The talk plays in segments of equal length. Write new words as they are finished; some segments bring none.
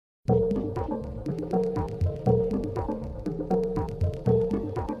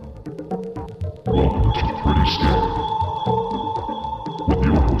Welcome to Pretty Scary, with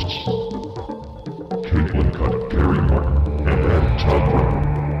your hosts, Caitlin Cutt, Gary Martin, and Todd Brown.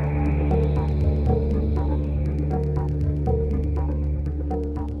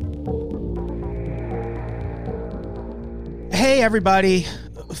 Hey everybody,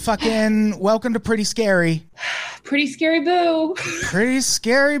 fucking welcome to Pretty Scary. Pretty Scary Boo. Pretty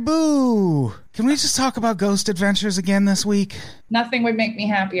Scary Boo. Can we just talk about Ghost Adventures again this week? Nothing would make me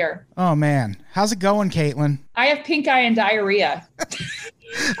happier. Oh man, how's it going, Caitlin? I have pink eye and diarrhea.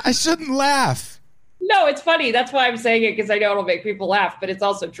 I shouldn't laugh. No, it's funny. That's why I'm saying it, because I know it'll make people laugh, but it's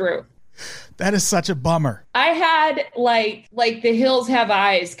also true. That is such a bummer. I had like the hills have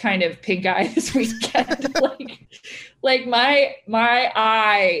eyes kind of pink eye this weekend. like my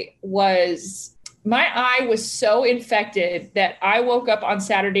eye was so infected that I woke up on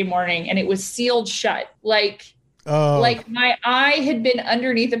Saturday morning and it was sealed shut. Like my eye had been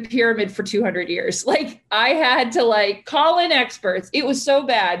underneath a pyramid for 200 years. Like I had to call in experts. It was so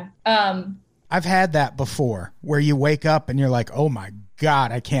bad. I've had that before where you wake up and you're like, oh my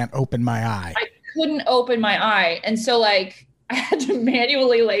God, I can't open my eye. I couldn't open my eye. And so I had to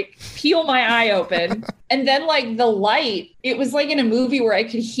manually peel my eye open. And then the light, it was like in a movie where I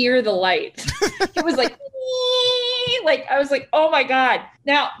could hear the light. It was I was like, oh my God.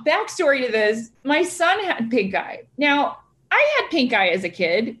 Now, backstory to this, my son had pink eye. Now, I had pink eye as a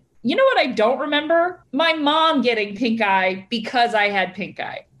kid. You know what I don't remember? My mom getting pink eye because I had pink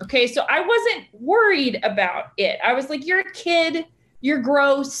eye. Okay, so I wasn't worried about it. I was like, you're a kid. You're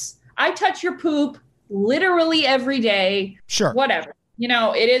gross. I touch your poop literally every day. Sure. Whatever.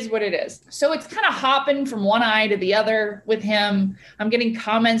 It is what it is. So it's kind of hopping from one eye to the other with him. I'm getting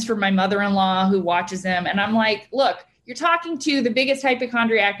comments from my mother-in-law who watches him. And I'm like, look, you're talking to the biggest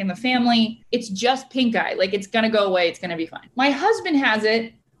hypochondriac in the family. It's just pink eye. It's going to go away. It's going to be fine. My husband has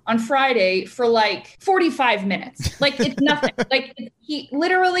it on Friday for 45 minutes. It's nothing. He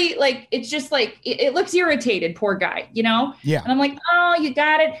literally, it's just it looks irritated, poor guy, Yeah. And I'm like, oh, you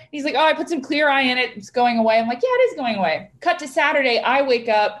got it. He's like, oh, I put some clear eye in it. It's going away. I'm like, yeah, it is going away. Cut to Saturday. I wake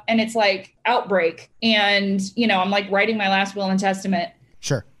up and it's outbreak. And, I'm writing my last will and testament.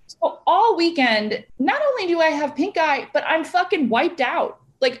 Sure. So all weekend, not only do I have pink eye, but I'm fucking wiped out.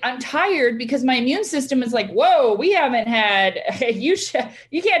 I'm tired because my immune system is whoa, we haven't had, you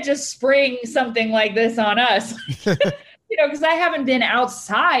can't just spring something like this on us, because I haven't been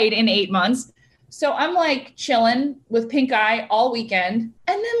outside in 8 months. So I'm chilling with pink eye all weekend. And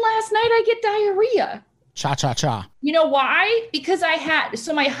then last night I get diarrhea. Cha-cha-cha. You know why? Because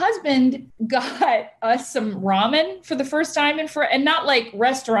my husband got us some ramen for the first time and not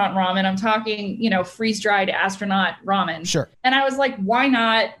restaurant ramen. I'm talking, freeze-dried astronaut ramen. Sure. And I was like, why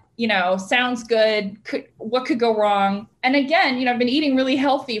not? Sounds good. What could go wrong? And again, I've been eating really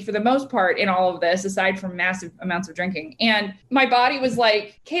healthy for the most part in all of this, aside from massive amounts of drinking. And my body was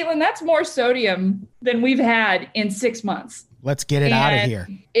like, Caitlin, that's more sodium than we've had in 6 months. Let's get it out of here.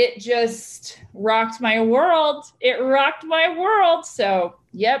 It just rocked my world. So,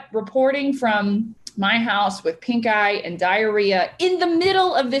 yep, reporting from my house with pink eye and diarrhea in the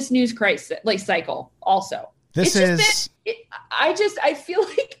middle of this news crisis, cycle also. I feel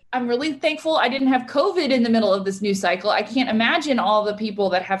like I'm really thankful I didn't have COVID in the middle of this news cycle. I can't imagine all the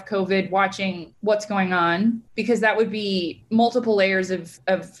people that have COVID watching what's going on, because that would be multiple layers of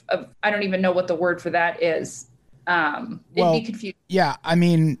I don't even know what the word for that is. It'd be confusing. Yeah, I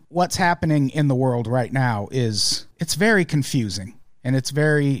mean, what's happening in the world right now it's very confusing and it's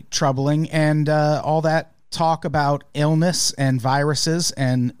very troubling, and all that talk about illness and viruses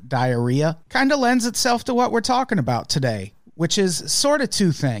and diarrhea kind of lends itself to what we're talking about today, which is sort of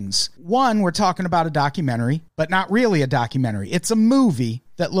two things. One, we're talking about a documentary, but not really a documentary. It's a movie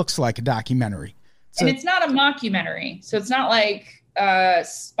that looks like a documentary. And it's not a mockumentary, so it's not like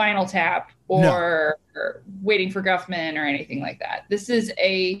Spinal Tap or Waiting for Guffman or anything like that. This is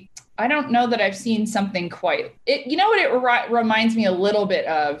I don't know that I've seen something quite. You know what it reminds me a little bit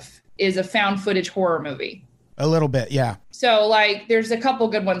of is a found footage horror movie. A little bit, yeah. So there's a couple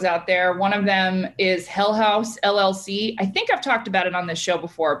good ones out there. One of them is Hell House LLC. I think I've talked about it on this show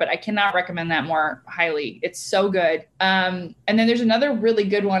before, but I cannot recommend that more highly. It's so good. And then there's another really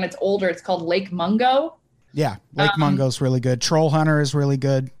good one. It's older. It's called Lake Mungo. Yeah, Lake Mungo's really good. Troll Hunter is really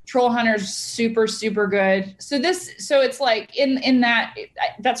good. Troll Hunter's super, super good. So it's in that,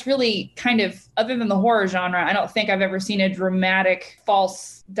 that's really kind of, other than the horror genre, I don't think I've ever seen a dramatic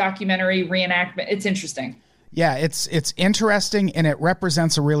false documentary reenactment. It's interesting. Yeah, it's interesting, and it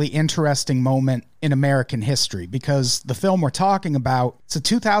represents a really interesting moment in American history, because the film we're talking about, it's a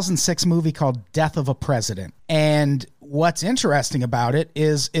 2006 movie called Death of a President. And what's interesting about it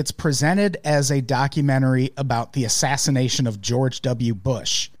is it's presented as a documentary about the assassination of George W.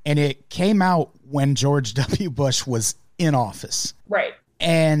 Bush. And it came out when George W. Bush was in office. Right.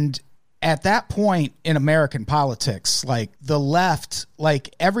 And at that point in American politics, like the left,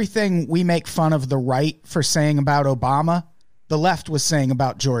 like everything we make fun of the right for saying about Obama, the left was saying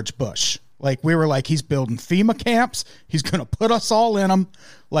about George Bush. Like we were like, he's building FEMA camps. He's going to put us all in them.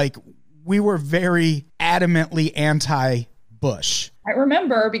 Like we were very adamantly anti-Bush. I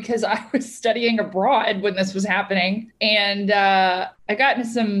remember because I was studying abroad when this was happening, and I got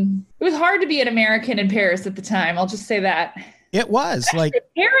into it was hard to be an American in Paris at the time. I'll just say that. It was like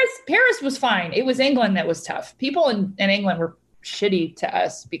Paris was fine. It was England that was tough. People in England were shitty to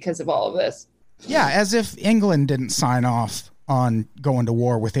us because of all of this. Yeah, as if England didn't sign off on going to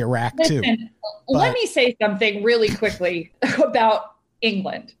war with Iraq too. Let me say something really quickly about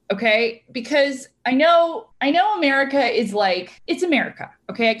England, okay? Because I know America is like, it's America,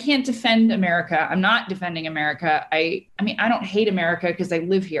 okay? I can't defend America. I'm not defending America. I mean, I don't hate America because I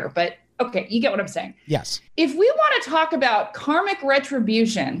live here, but okay, you get what I'm saying. Yes. If we want to talk about karmic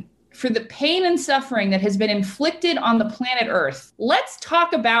retribution for the pain and suffering that has been inflicted on the planet Earth, let's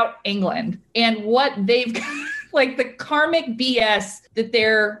talk about England and what they've like the karmic BS that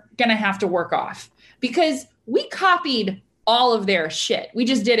they're going to have to work off, because we copied all of their shit. We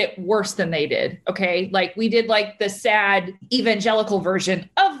just did it worse than they did. Okay. Like we did like the sad evangelical version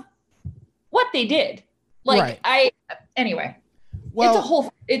of what they did. Like anyway,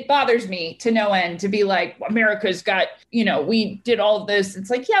 well, it bothers me to no end to be like, America's got, we did all of this.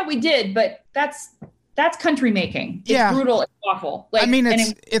 It's like, yeah, we did, but that's country making. It's brutal. It's awful. Like, I mean,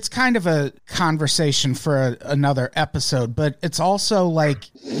 it's kind of a conversation for another episode, but it's also like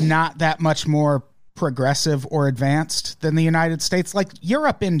not that much more progressive or advanced than the United States. Like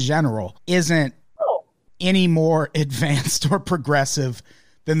Europe in general isn't any more advanced or progressive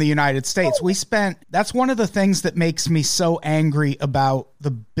than the United States. That's one of the things that makes me so angry about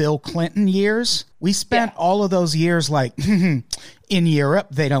the Bill Clinton years. We spent all of those years like, in Europe,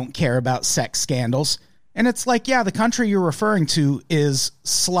 they don't care about sex scandals. And it's like, yeah, the country you're referring to is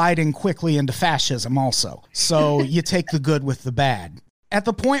sliding quickly into fascism also. So you take the good with the bad. At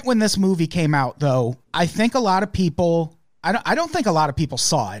the point when this movie came out, though, I think a lot of people, I don't think a lot of people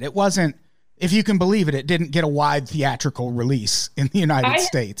saw it. It wasn't, if you can believe it, it didn't get a wide theatrical release in the United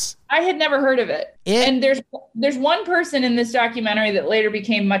States. I had never heard of it. And there's one person in this documentary that later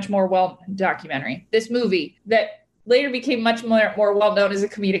became much more this movie that later became much more well known as a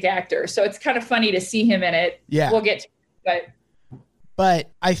comedic actor. So it's kind of funny to see him in it. Yeah. We'll get to it,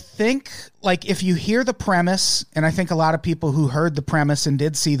 But I think, like, if you hear the premise, and I think a lot of people who heard the premise and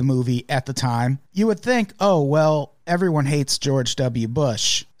did see the movie at the time, you would think, oh, well, everyone hates George W.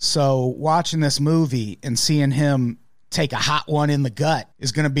 Bush. So watching this movie and seeing him take a hot one in the gut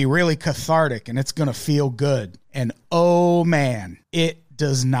is going to be really cathartic and it's going to feel good. And oh, man, it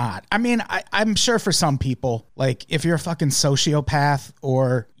does not. I mean, I'm sure for some people, like, if you're a fucking sociopath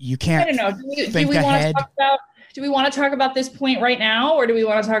or you can't think ahead. Do we want to talk about this point right now, or do we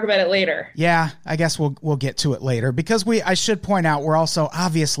want to talk about it later? Yeah, I guess we'll get to it later, because I should point out, we're also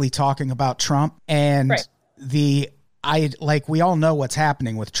obviously talking about Trump, and we all know what's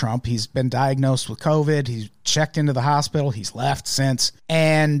happening with Trump. He's been diagnosed with COVID. He's checked into the hospital. He's left since.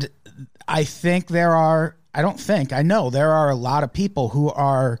 And I know there are a lot of people who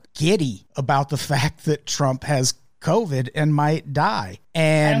are giddy about the fact that Trump has COVID and might die.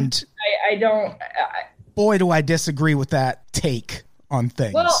 And boy, do I disagree with that take on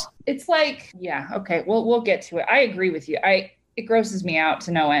things. Well, it's like, yeah, okay, we'll get to it. I agree with you. It grosses me out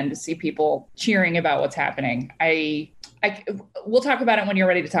to no end to see people cheering about what's happening. We'll talk about it when you're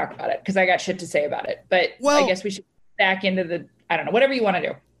ready to talk about it, because I got shit to say about it. But I guess we should back into I don't know, whatever you want to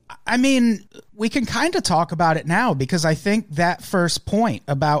do. I mean, we can kind of talk about it now, because I think that first point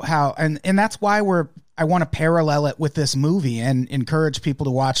about how, and that's why I want to parallel it with this movie and encourage people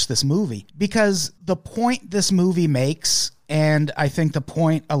to watch this movie, because the point this movie makes, and I think the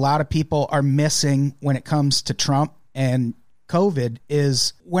point a lot of people are missing when it comes to Trump and COVID,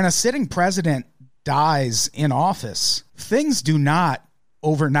 is when a sitting president dies in office, things do not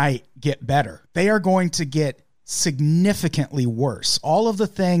overnight get better. They are going to get significantly worse. All of the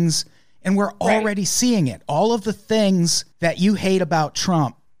things, and we're already seeing it, all of the things that you hate about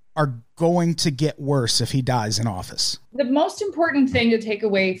Trump are going to get worse if he dies in office. The most important thing to take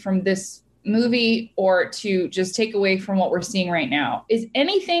away from this movie, or to just take away from what we're seeing right now, is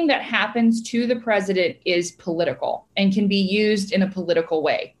anything that happens to the president is political and can be used in a political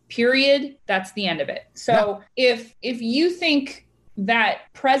way. Period. That's the end of it. So if you think that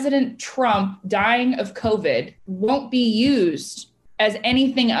President Trump dying of COVID won't be used as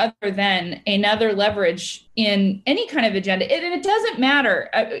anything other than another leverage in any kind of agenda. And it doesn't matter.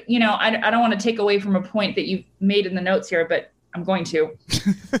 I don't want to take away from a point that you've made in the notes here, but I'm going to.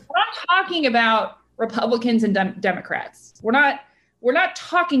 We're not talking about Republicans and Democrats. We're not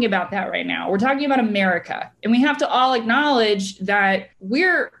talking about that right now. We're talking about America. And we have to all acknowledge that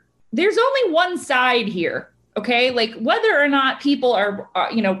there's only one side here. Okay. Like whether or not people are,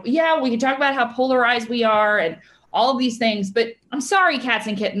 we can talk about how polarized we are and all of these things, but I'm sorry, cats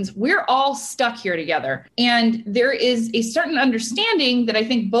and kittens, we're all stuck here together. And there is a certain understanding that I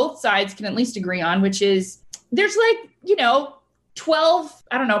think both sides can at least agree on, which is there's 12,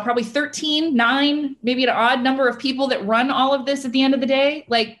 I don't know, probably 13, 9, maybe an odd number of people that run all of this at the end of the day,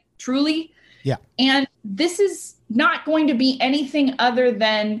 like truly. Yeah. And this is not going to be anything other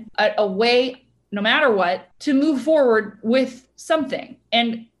than a way, no matter what, to move forward with something.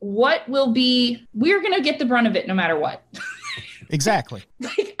 And what will be, we're going to get the brunt of it no matter what. Exactly.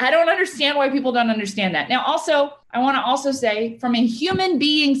 I don't understand why people don't understand that. Now, also, I want to also say from a human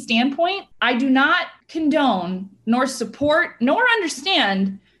being standpoint, I do not condone nor support nor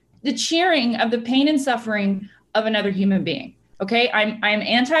understand the cheering of the pain and suffering of another human being. Okay. I'm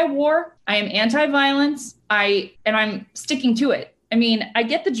anti-war. I am anti-violence. I'm sticking to it. I mean, I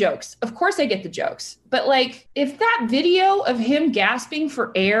get the jokes. Of course I get the jokes. But if that video of him gasping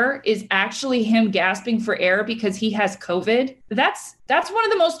for air is actually him gasping for air because he has COVID, that's one of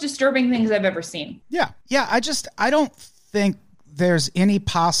the most disturbing things I've ever seen. Yeah. Yeah. I don't think there's any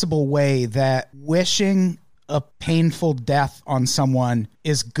possible way that wishing a painful death on someone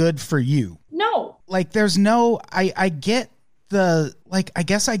is good for you. No. There's no, I get I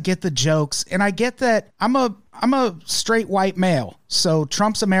guess I get the jokes, and I get that I'm a straight white male, so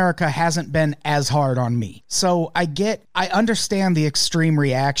Trump's America hasn't been as hard on me. So I understand the extreme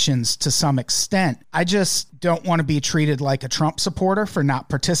reactions to some extent. I just don't want to be treated like a Trump supporter for not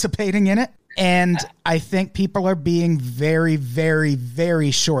participating in it. And I think people are being very, very,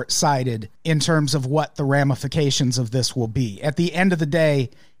 very short-sighted in terms of what the ramifications of this will be. At the end of the day,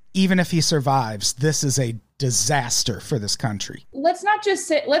 even if he survives, this is a disaster for this country. Let's not just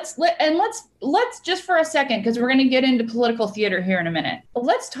say, let's just for a second, because we're going to get into political theater here in a minute.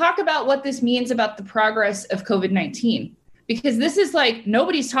 Let's talk about what this means about the progress of COVID-19, because this is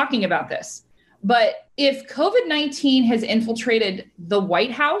nobody's talking about this. But if COVID-19 has infiltrated the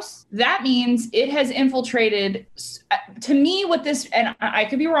White House, that means it has infiltrated, to me, what this, and I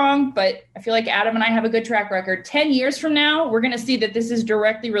could be wrong, but I feel like Adam and I have a good track record. 10 years from now, we're going to see that this is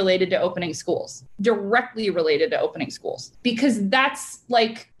directly related to opening schools, because that's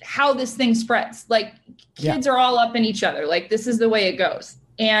how this thing spreads. Kids are all up in each other. This is the way it goes.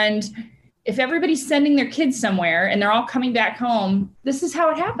 And if everybody's sending their kids somewhere and they're all coming back home, this is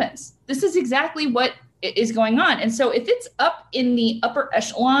how it happens. This is exactly what is going on. And so if it's up in the upper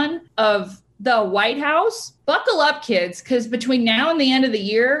echelon of the White House, buckle up, kids, because between now and the end of the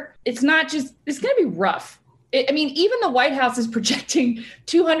year, it's going to be rough. Even the White House is projecting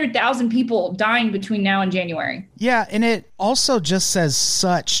 200,000 people dying between now and January. Yeah, and it also just says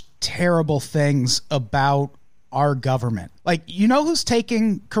such terrible things about our government. Who's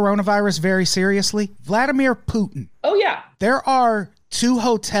taking coronavirus very seriously? Vladimir Putin. Oh, yeah. There are 2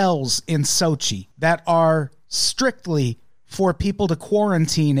 hotels in Sochi that are strictly for people to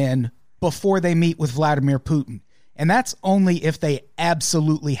quarantine in before they meet with Vladimir Putin. And that's only if they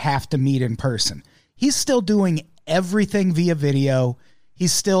absolutely have to meet in person. He's still doing everything via video.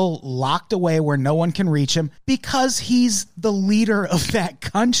 He's still locked away where no one can reach him because he's the leader of that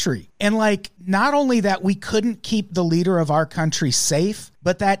country. And not only that we couldn't keep the leader of our country safe,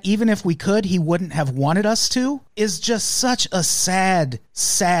 but that even if we could, he wouldn't have wanted us to, is just such a sad,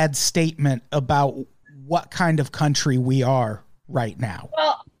 sad statement about what kind of country we are right now.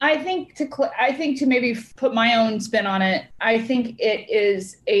 Well, I think to maybe put my own spin on it, I think it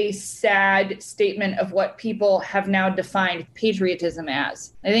is a sad statement of what people have now defined patriotism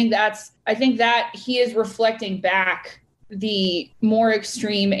as. I think that he is reflecting back the more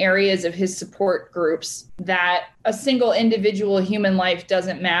extreme areas of his support groups, that a single individual human life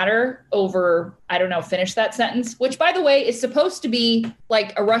doesn't matter over, I don't know, finish that sentence, which by the way is supposed to be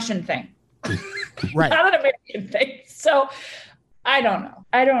a Russian thing, right? Not an American thing. So I don't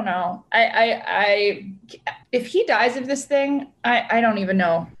know. I if he dies of this thing, I don't even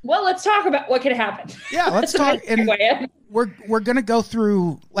know. Well, let's talk about what could happen. Yeah, let's talk. And we're going to go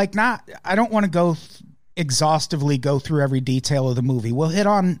through I don't want to go exhaustively go through every detail of the movie. We'll hit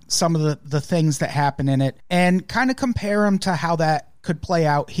on some of the things that happen in it and kind of compare them to how that could play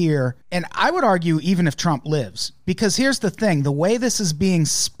out here. And I would argue even if Trump lives, because here's the thing, the way this is being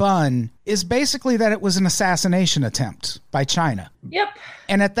spun is basically that it was an assassination attempt by China. Yep.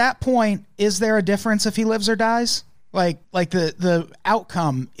 And at that point, is there a difference if he lives or dies? Like the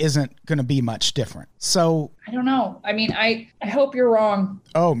outcome isn't going to be much different. So I don't know. I mean, I hope you're wrong.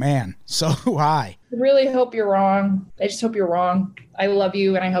 Oh man, so do I. I really hope you're wrong. I just hope you're wrong. I love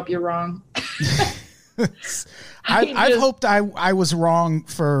you, and I hope you're wrong. I've hoped I was wrong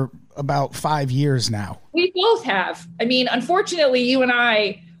for about 5 years now. We both have. I mean, unfortunately, you and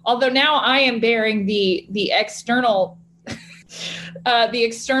I, although now I am bearing the external the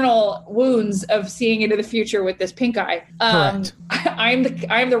external wounds of seeing into the future with this pink eye. Correct. I'm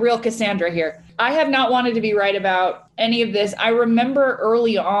the real Cassandra here. I have not wanted to be right about any of this. I remember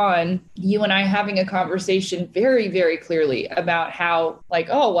early on you and I having a conversation very, very clearly about how, like,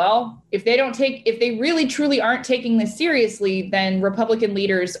 oh, well, if they really truly aren't taking this seriously, then Republican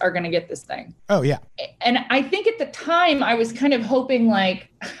leaders are going to get this thing. Oh, yeah. And I think at the time I was kind of hoping, like,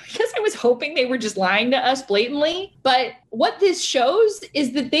 I guess I was hoping they were just lying to us blatantly. But what this shows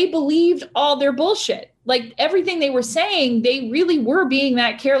is that they believed all their bullshit. Like, everything they were saying, they really were being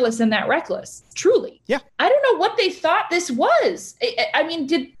that careless and that reckless. Truly. Yeah. I don't know what they thought this was. I mean,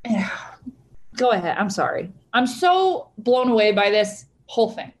 go ahead. I'm sorry. I'm so blown away by this whole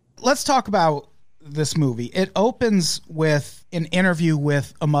thing. Let's talk about this movie. It opens with an interview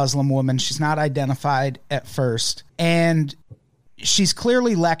with a Muslim woman. She's not identified at first. And she's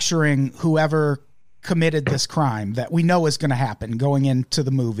clearly lecturing whoever committed this crime that we know is going to happen going into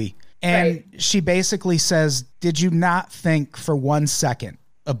the movie. And right. She basically says, did you not think for 1 second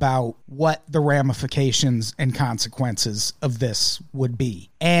about what the ramifications and consequences of this would be?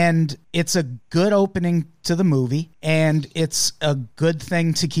 And it's a good opening to the movie, and it's a good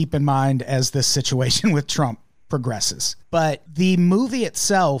thing to keep in mind as this situation with Trump progresses. But the movie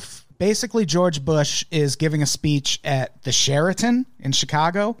itself, basically George Bush is giving a speech at the Sheraton in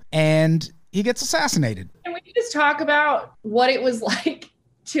Chicago, and he gets assassinated. Can we just talk about what it was like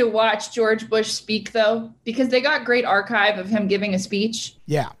to watch George Bush speak, though? Because they got great archive of him giving a speech.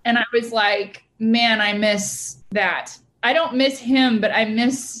 Yeah. And I was like, man, I miss that. I don't miss him, but I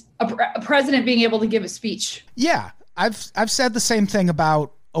miss a president being able to give a speech. Yeah. I've said the same thing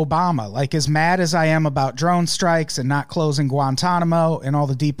about Obama. Like, as mad as I am about drone strikes and not closing Guantanamo and all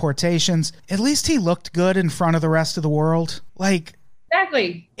the deportations, at least he looked good in front of the rest of the world. Like,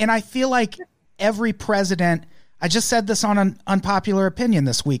 exactly. And I feel like every president, I just said this on an unpopular opinion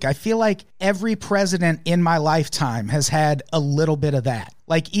this week, I feel like every president in my lifetime has had a little bit of that.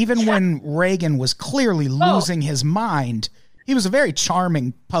 Like, even when Reagan was clearly losing his mind, he was a very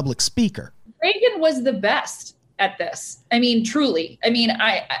charming public speaker. Reagan was the best at this. I mean, truly. I mean,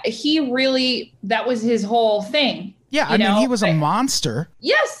 he really, that was his whole thing. Yeah, I mean, he was a monster.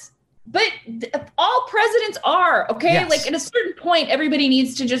 Yes, but all presidents are, okay? Yes. Like, at a certain point, everybody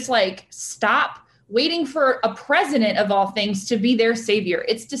needs to just, like, stop waiting for a president of all things to be their savior.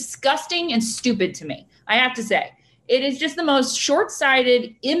 It's disgusting and stupid to me, I have to say. It is just the most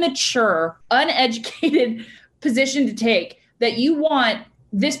short-sighted, immature, uneducated position to take, that you want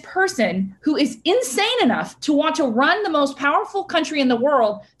this person who is insane enough to want to run the most powerful country in the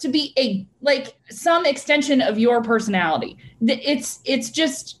world to be some extension of your personality.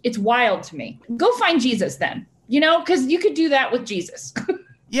 It's wild to me. Go find Jesus then, because you could do that with Jesus.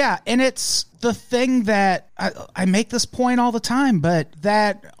 Yeah, and it's the thing that I make this point all the time, but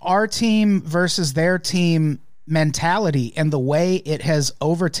that our team versus their team mentality and the way it has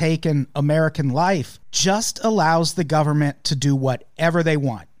overtaken American life just allows the government to do whatever they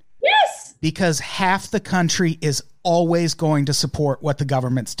want. Yes! Because half the country is always going to support what the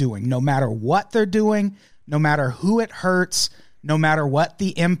government's doing, no matter what they're doing, no matter who it hurts, no matter what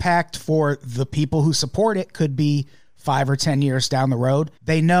the impact for the people who support it could be 5 or 10 years down the road.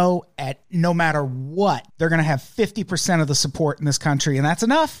 They know no matter what, they're going to have 50% of the support in this country. And that's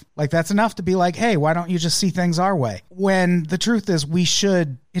enough. Like, that's enough to be like, hey, why don't you just see things our way? When the truth is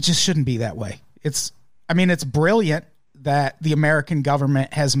it just shouldn't be that way. It's brilliant that the American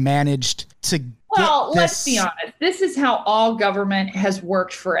government has managed to let's be honest. This is how all government has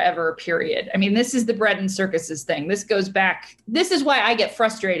worked forever, period. I mean, this is the bread and circuses thing. This goes back. This is why I get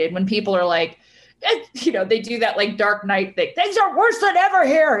frustrated when people are like, they do that like Dark Knight thing. Things are worse than ever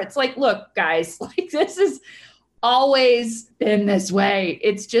here. It's like, look, guys, like, this has always been this way.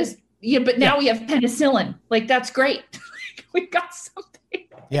 It's just, but now we have penicillin. Like, that's great. We got something.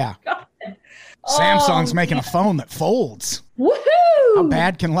 Yeah. Samsung's making a phone that folds. Woohoo! How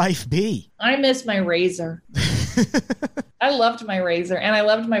bad can life be? I miss my Razor. I loved my Razor, and I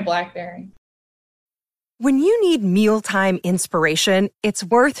loved my BlackBerry. When you need mealtime inspiration, it's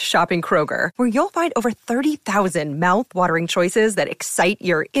worth shopping Kroger, where you'll find over 30,000 mouth-watering choices that excite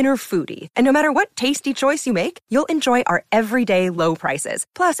your inner foodie. And no matter what tasty choice you make, you'll enjoy our everyday low prices,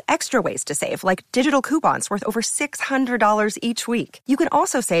 plus extra ways to save, like digital coupons worth over $600 each week. You can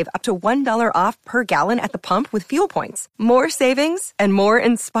also save up to $1 off per gallon at the pump with fuel points. More savings and more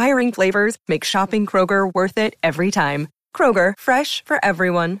inspiring flavors make shopping Kroger worth it every time. Kroger, fresh for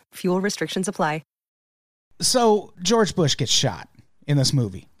everyone. Fuel restrictions apply. So George Bush gets shot in this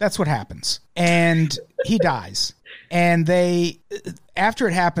movie. That's what happens. And he dies. And after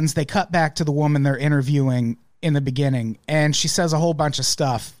it happens, they cut back to the woman they're interviewing in the beginning. And she says a whole bunch of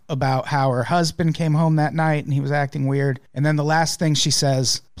stuff about how her husband came home that night and he was acting weird. And then the last thing she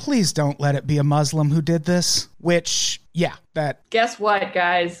says, please don't let it be a Muslim who did this. Which, yeah, Guess what,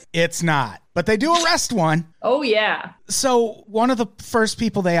 guys? It's not. But they do arrest one. Oh, yeah. So one of the first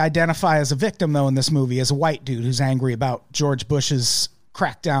people they identify as a victim, though, in this movie is a white dude who's angry about George Bush's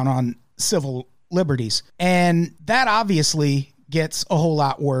crackdown on civil liberties. And that obviously gets a whole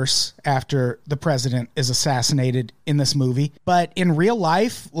lot worse after the president is assassinated in this movie. But in real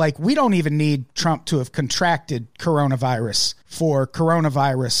life, like, we don't even need Trump to have contracted coronavirus for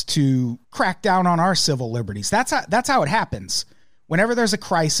coronavirus to crack down on our civil liberties. That's how it happens. Whenever there's a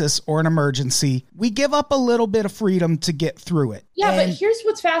crisis or an emergency, we give up a little bit of freedom to get through it. Yeah, but here's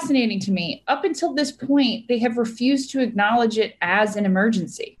what's fascinating to me. Up until this point, they have refused to acknowledge it as an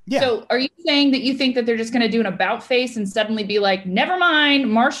emergency. Yeah. So are you saying that you think that they're just going to do an about face and suddenly be like, never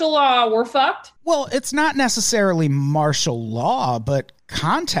mind, martial law, we're fucked? Well, it's not necessarily martial law, but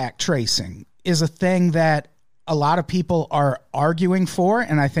contact tracing is a thing that a lot of people are arguing for,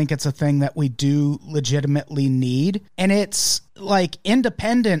 and I think it's a thing that we do legitimately need. And it's like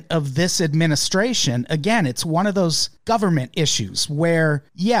independent of this administration. Again, it's one of those government issues where,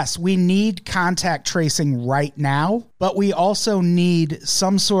 yes, we need contact tracing right now, but we also need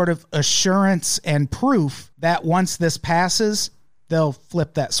some sort of assurance and proof that once this passes, they'll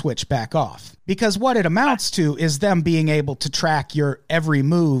flip that switch back off. Because what it amounts to is them being able to track your every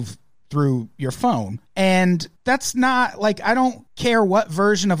move through your phone. And that's not, like, I don't care what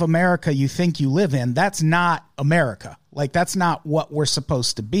version of America you think you live in. That's not America. Like, that's not what we're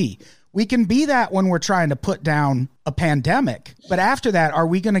supposed to be. We can be that when we're trying to put down a pandemic. But after that, are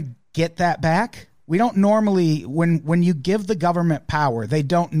we going to get that back? We don't normally, when you give the government power, they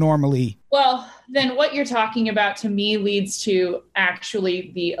don't normally. Well, then what you're talking about to me leads to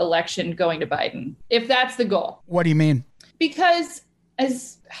actually the election going to Biden, if that's the goal. What do you mean? Because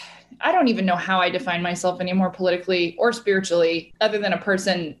I don't even know how I define myself anymore politically or spiritually, other than a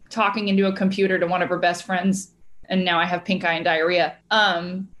person talking into a computer to one of her best friends. And now I have pink eye and diarrhea.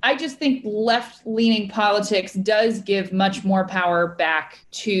 I just think left-leaning politics does give much more power back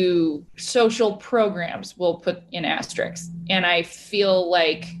to social programs, we'll put in asterisks. And I feel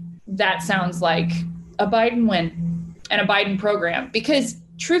like that sounds like a Biden win and a Biden program. Because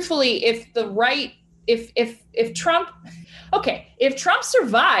truthfully, if Trump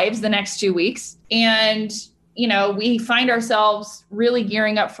survives the next 2 weeks and, we find ourselves really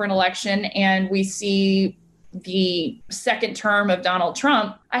gearing up for an election and we see the second term of Donald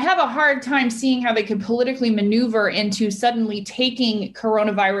Trump, I have a hard time seeing how they could politically maneuver into suddenly taking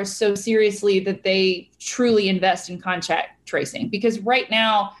coronavirus so seriously that they truly invest in contact tracing. Because right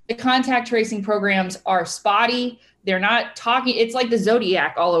now, the contact tracing programs are spotty. They're not talking. It's like the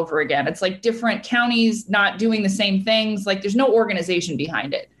Zodiac all over again. It's like different counties not doing the same things. Like there's no organization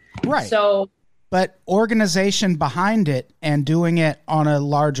behind it. Right. But organization behind it and doing it on a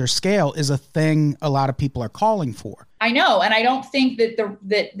larger scale is a thing a lot of people are calling for. I know. And I don't think that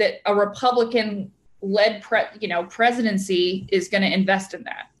that a Republican-led presidency is going to invest in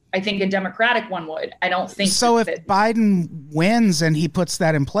that. I think a Democratic one would. I don't think so. If Biden wins and he puts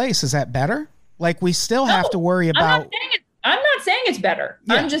that in place, is that better? Like, we still have to worry about. I'm not saying it's better.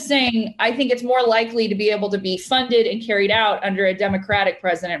 Yeah. I'm just saying I think it's more likely to be able to be funded and carried out under a Democratic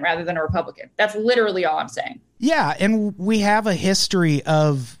president rather than a Republican. That's literally all I'm saying. Yeah, and we have a history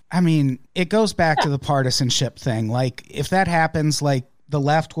of, it goes back to the partisanship thing. Like, if that happens, like, the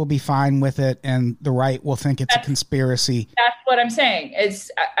left will be fine with it and the right will think it's a conspiracy. That's what I'm saying.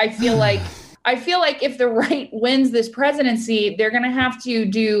 I feel like if the right wins this presidency, they're going to have to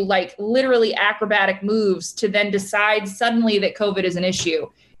do like literally acrobatic moves to then decide suddenly that COVID is an issue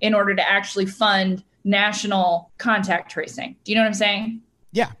in order to actually fund national contact tracing. Do you know what I'm saying?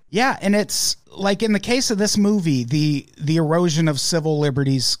 Yeah. Yeah. And it's like in the case of this movie, the erosion of civil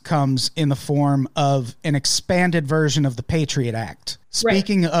liberties comes in the form of an expanded version of the Patriot Act.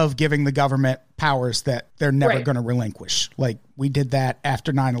 Speaking of giving the government powers that they're never Right. going to relinquish. Like we did that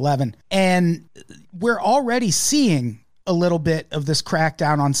after 9/11. And we're already seeing a little bit of this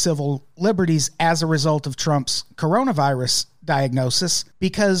crackdown on civil liberties as a result of Trump's coronavirus diagnosis,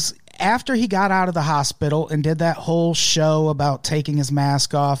 because after he got out of the hospital and did that whole show about taking his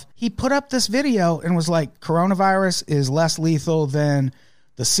mask off, he put up this video and was like, coronavirus is less lethal than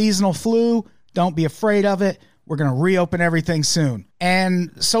the seasonal flu. Don't be afraid of it. We're going to reopen everything soon.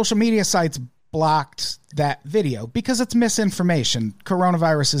 And social media sites blocked that video because it's misinformation.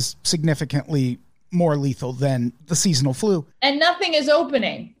 Coronavirus is significantly more lethal than the seasonal flu. And nothing is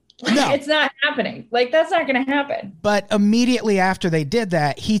opening. Like, No. it's not happening. Like, that's not going to happen. But immediately after they did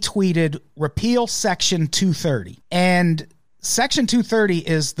that, he tweeted, repeal Section 230. And Section 230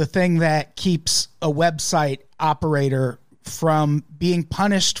 is the thing that keeps a website operator from being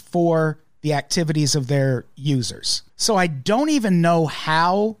punished for the activities of their users. So I don't even know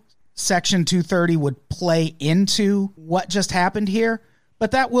how Section 230 would play into what just happened here,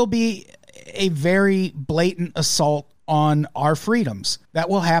 but that will be a very blatant assault on our freedoms that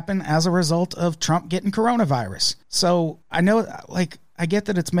will happen as a result of Trump getting coronavirus. So I know, like, I get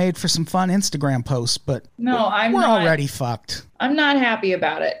that it's made for some fun Instagram posts, but No, we're not. already fucked. I'm not happy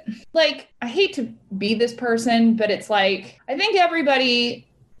about it. Like, I hate to be this person, but it's like, I think everybody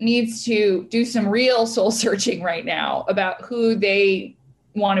needs to do some real soul searching right now about who they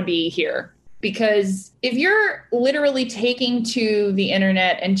want to be here. Because if you're literally taking to the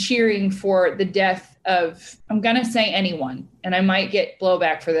internet and cheering for the death of, I'm going to say anyone, and I might get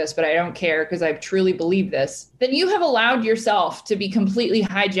blowback for this, but I don't care because I truly believe this, then you have allowed yourself to be completely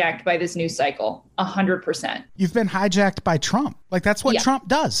hijacked by this news cycle, 100%. You've been hijacked by Trump. Like, that's what Yeah. Trump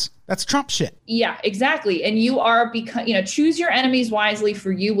does. That's Trump shit. Yeah, exactly. And you are choose your enemies wisely,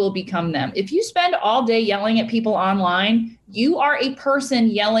 for you will become them. If you spend all day yelling at people online, you are a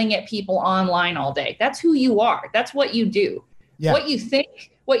person yelling at people online all day. That's who you are. That's what you do. Yeah. What you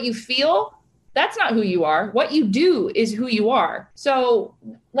think, what you feel, that's not who you are. What you do is who you are. So,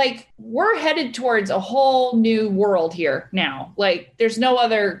 like, we're headed towards a whole new world here now. Like, there's no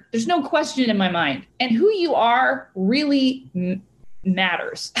question in my mind. And who you are really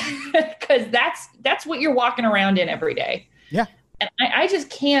matters, because that's what you're walking around in every day. Yeah. And I just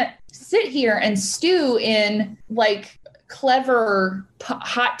can't sit here and stew in like clever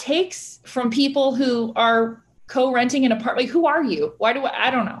hot takes from people who are co-renting an apartment. Like, who are you? Why do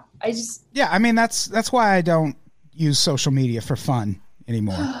I don't know. Yeah, I mean, that's why I don't use social media for fun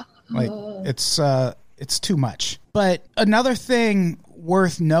anymore. Like, it's too much. But another thing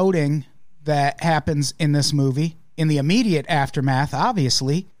worth noting that happens in this movie, in the immediate aftermath,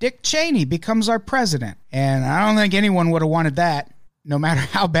 obviously, Dick Cheney becomes our president. And I don't think anyone would have wanted that, no matter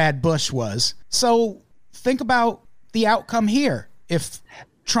how bad Bush was. So think about the outcome here. If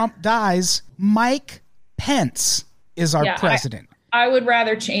Trump dies, Mike Pence is our president. I would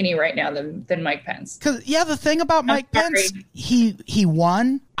rather Cheney right now than Mike Pence. Because, yeah, the thing about Mike Pence, he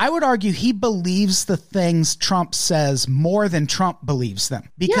won. I would argue he believes the things Trump says more than Trump believes them.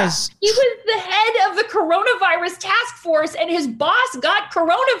 Because he was the head of the coronavirus task force, and his boss got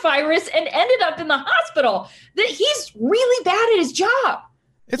coronavirus and ended up in the hospital. That he's really bad at his job.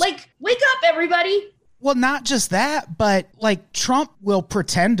 Like, wake up, everybody. Well, not just that, but like Trump will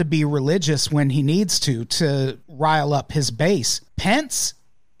pretend to be religious when he needs to rile up his base.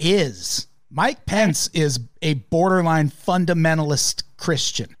 Mike Pence is a borderline fundamentalist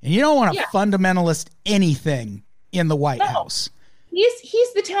Christian. And you don't want to fundamentalist anything in the White House.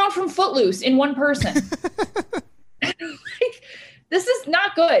 He's the town from Footloose in one person. Like, this is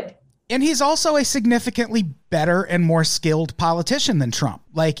not good. And he's also a significantly better and more skilled politician than Trump.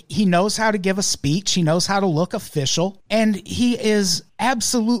 Like, he knows how to give a speech. He knows how to look official. And he is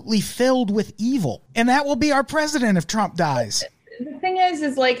absolutely filled with evil. And that will be our president if Trump dies. The thing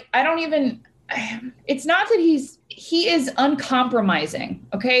is like, it's not that he is uncompromising.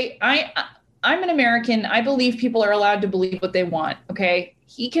 Okay. I'm an American. I believe people are allowed to believe what they want. Okay.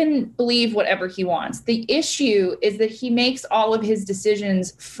 He can believe whatever he wants. The issue is that he makes all of his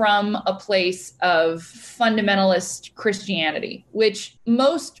decisions from a place of fundamentalist Christianity, which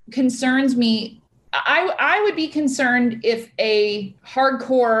most concerns me. I would be concerned if a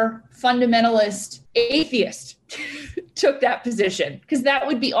hardcore fundamentalist atheist took that position, because that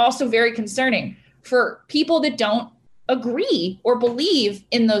would be also very concerning for people that don't agree or believe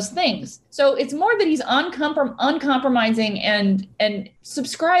in those things. So it's more that he's uncompromising and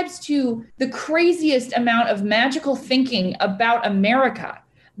subscribes to the craziest amount of magical thinking about America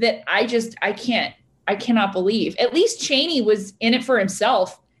that I cannot believe. At least Cheney was in it for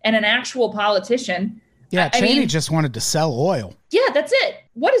himself and an actual politician. Yeah, Cheney just wanted to sell oil. Yeah, that's it.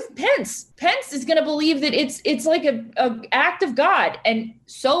 what is Pence? Pence is going to believe that it's like a act of God, and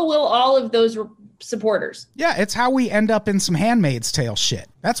so will all of those supporters. Yeah, it's how we end up in some Handmaid's Tale shit.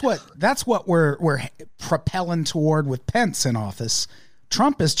 That's what we're propelling toward with Pence in office.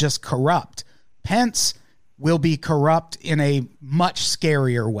 Trump is just corrupt. Pence will be corrupt in a much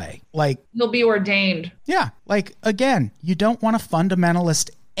scarier way. Like, he'll be ordained. Yeah, like, again, you don't want a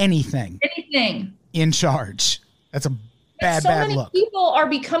fundamentalist anything in charge. That's a bad many look. People are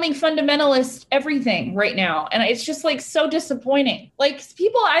becoming fundamentalist everything right now, and it's just like so disappointing. Like,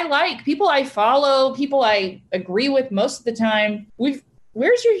 people I like, people I follow, people I agree with most of the time.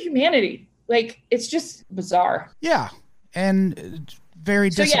 Where's your humanity? Like, it's just bizarre. Yeah, and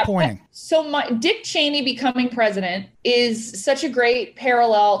very disappointing. Dick Cheney becoming president is such a great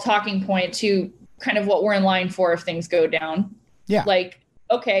parallel talking point to kind of what we're in line for if things go down. Yeah. Like,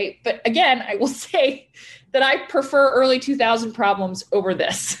 okay, but again, I will say that I prefer early 2000 problems over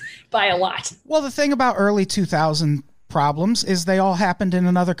this by a lot. Well, the thing about early 2000 problems is they all happened in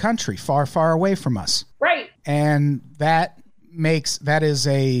another country far, far away from us. Right. And that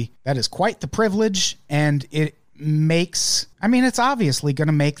is quite the privilege, and it makes, I mean, it's obviously going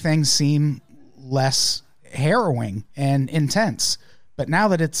to make things seem less harrowing and intense. But now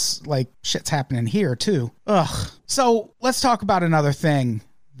that it's like shit's happening here too. Ugh. So let's talk about another thing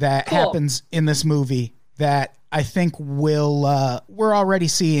that happens in this movie that I think we're already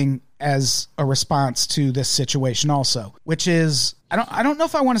seeing as a response to this situation also, which is, I don't know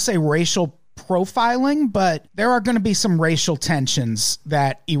if I want to say racial profiling, but there are going to be some racial tensions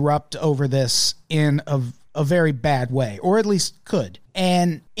that erupt over this in a very bad way, or at least could.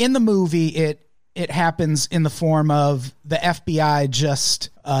 And in the movie, it happens in the form of the FBI just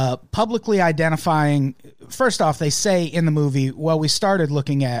publicly identifying. First off, they say in the movie, well, we started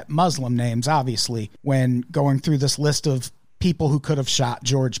looking at Muslim names, obviously, when going through this list of people who could have shot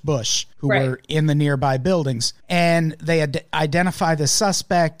George Bush, who were in the nearby buildings. And they identify the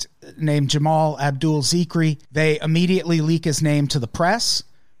suspect named Jamal Abdul Zikri. They immediately leak his name to the press,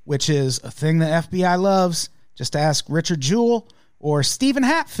 which is a thing the FBI loves. Just ask Richard Jewell or Stephen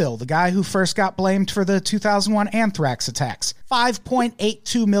Hatfield, the guy who first got blamed for the 2001 anthrax attacks.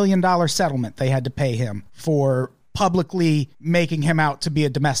 $5.82 million settlement they had to pay him for publicly making him out to be a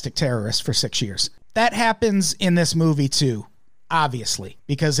domestic terrorist for 6 years. That happens in this movie too, obviously,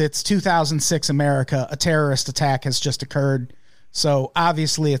 because it's 2006 America. A terrorist attack has just occurred, so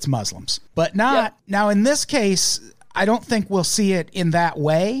obviously it's Muslims. But not now in this case, I don't think we'll see it in that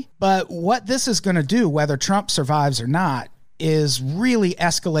way. But what this is going to do, whether Trump survives or not, is really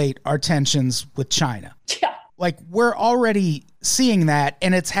escalate our tensions with China. Yeah. Like, we're already seeing that,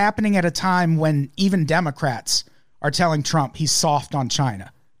 and it's happening at a time when even Democrats are telling Trump he's soft on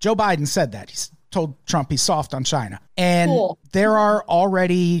China. Joe Biden said that. He's told Trump he's soft on China. And there are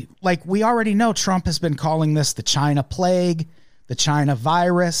already, like, we already know Trump has been calling this the China plague, the China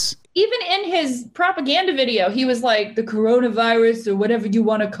virus. Even in his propaganda video, he was like, the coronavirus or whatever you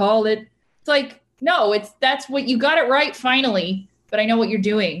want to call it. It's like, no, that's what you got it right finally, but I know what you're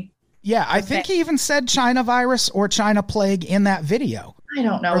doing. Yeah, I think he even said China virus or China plague in that video. I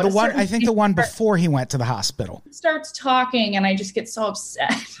don't know. Or the one before he went to the hospital. Starts talking and I just get so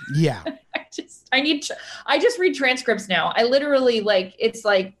upset. Yeah. I just read transcripts now. I literally, like, it's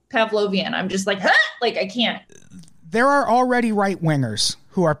like Pavlovian. I'm just like, huh? Like, I can't. There are already right-wingers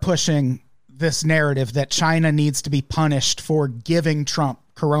who are pushing this narrative that China needs to be punished for giving Trump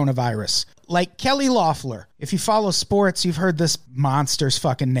coronavirus. Like Kelly Loeffler. If you follow sports, you've heard this monster's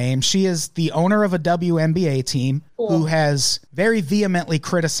fucking name. She is the owner of a WNBA team who has very vehemently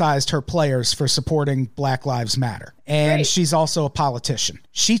criticized her players for supporting Black Lives Matter. And she's also a politician.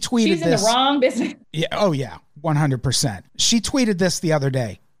 She tweeted this. She's in the wrong business. Yeah, oh yeah, 100%. She tweeted this the other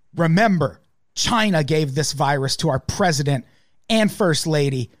day. Remember, China gave this virus to our president and first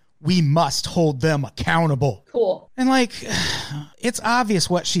lady. We must hold them accountable. Cool. And like, it's obvious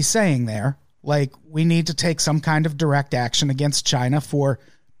what she's saying there. Like, we need to take some kind of direct action against China for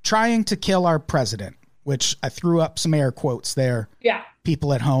trying to kill our president, which I threw up some air quotes there. Yeah.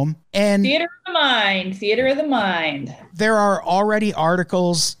 People at home. And theater of the mind. There are already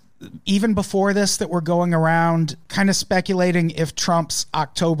articles, even before this, that were going around kind of speculating if Trump's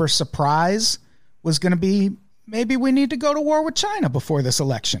October surprise was going to be, maybe we need to go to war with China before this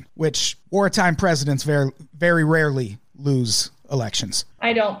election, which wartime presidents very, very rarely lose elections.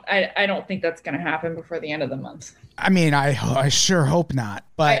 I don't think that's going to happen before the end of the month. I mean, I sure hope not.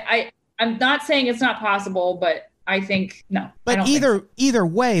 But I'm not saying it's not possible, but I think no. But either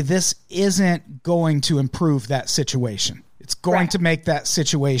way, this isn't going to improve that situation. It's going to make that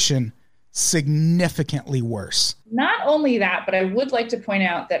situation significantly worse. Not only that, but I would like to point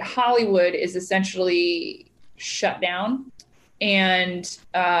out that Hollywood is essentially shut down. And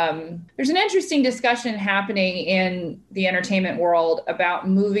there's an interesting discussion happening in the entertainment world about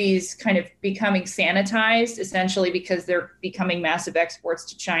movies kind of becoming sanitized, essentially because they're becoming massive exports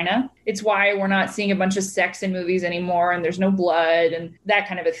to China. It's why we're not seeing a bunch of sex in movies anymore, and there's no blood and that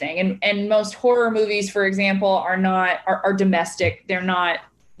kind of a thing. And most horror movies, for example, are domestic. They're not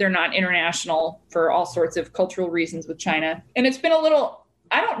international for all sorts of cultural reasons with China. And it's been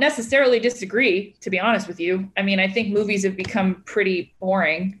I don't necessarily disagree, to be honest with you. I mean, I think movies have become pretty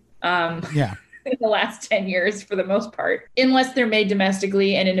boring in the last 10 years for the most part, unless they're made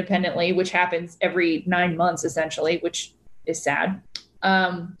domestically and independently, which happens every 9 months, essentially, which is sad.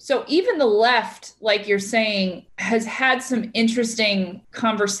 So even the left, like you're saying, has had some interesting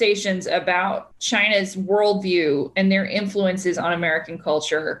conversations about China's worldview and their influences on American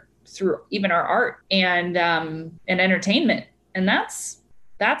culture through even our art and entertainment. And that's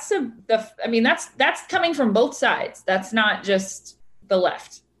coming from both sides. That's not just the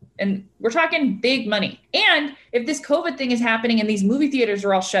left. And we're talking big money. And if this COVID thing is happening and these movie theaters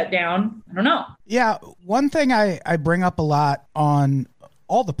are all shut down, I don't know. Yeah. One thing I bring up a lot on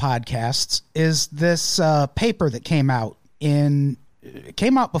all the podcasts is this paper that came out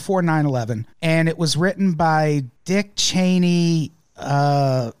before 9/11, and it was written by Dick Cheney,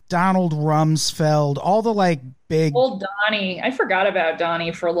 Donald Rumsfeld, all the big old Donnie. I forgot about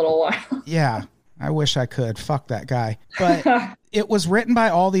Donnie for a little while. Yeah, I wish I could. Fuck that guy. But it was written by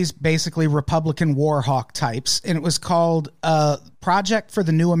all these basically Republican war hawk types, and it was called Project for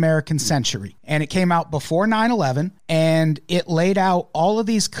the New American Century. And it came out before 9/11, and it laid out all of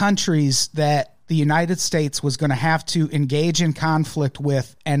these countries that the United States was going to have to engage in conflict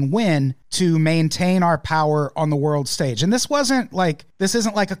with and win to maintain our power on the world stage. And this isn't like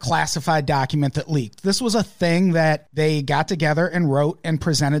a classified document that leaked. This was a thing that they got together and wrote and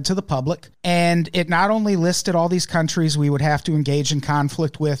presented to the public. And it not only listed all these countries we would have to engage in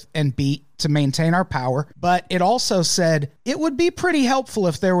conflict with and beat to maintain our power, but it also said it would be pretty helpful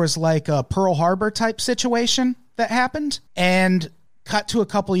if there was like a Pearl Harbor type situation that happened. And cut to a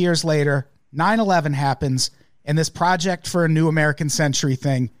couple years later, 9/11 happens, and this Project for a New American Century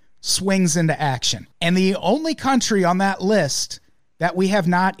thing swings into action. And the only country on that list that we have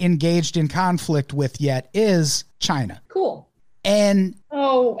not engaged in conflict with yet is China. Cool. And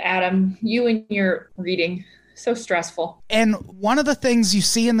oh, Adam, you and your reading, so stressful. And one of the things you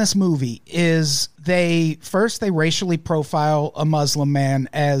see in this movie is they racially profile a Muslim man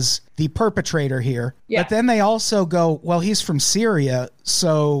as the perpetrator here. Yeah. But then they also go, well, he's from Syria,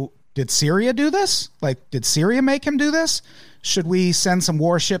 so did Syria do this? Did Syria make him do this? Should we send some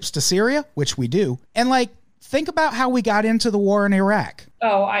warships to Syria? Which we do. And think about how we got into the war in Iraq.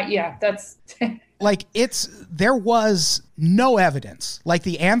 Oh, that's there was no evidence.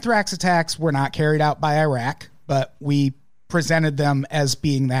 The anthrax attacks were not carried out by Iraq, but we presented them as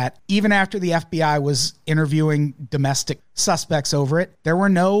being that. Even after the FBI was interviewing domestic suspects over it, there were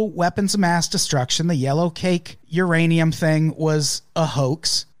no weapons of mass destruction. The yellow cake uranium thing was a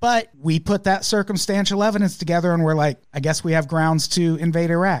hoax. But we put that circumstantial evidence together and we're like, I guess we have grounds to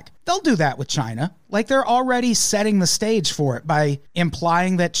invade Iraq. They'll do that with China. They're already setting the stage for it by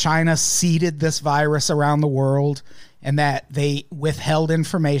implying that China seeded this virus around the world and that they withheld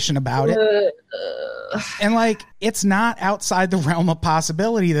information about it. And it's not outside the realm of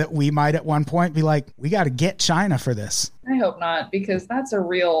possibility that we might at one point be like, we got to get China for this. I hope not, because that's a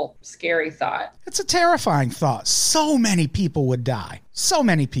real scary thought. It's a terrifying thought. So many people would die. So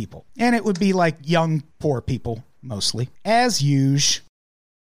many people. And it would be young, poor people, mostly. As usual.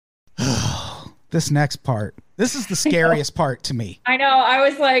 This next part. This is the scariest part to me. I know. I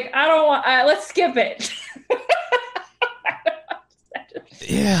was like, I don't want, let's skip it.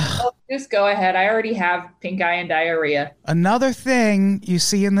 Yeah. Oh, just go ahead. I already have pink eye and diarrhea. Another thing you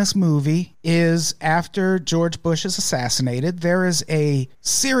see in this movie is after George Bush is assassinated, there is a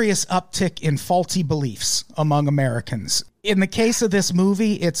serious uptick in faulty beliefs among Americans. In the case of this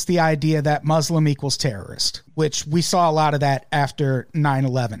movie, it's the idea that Muslim equals terrorist, which we saw a lot of that after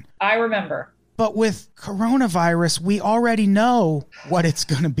 9/11. I remember. But with coronavirus, we already know what it's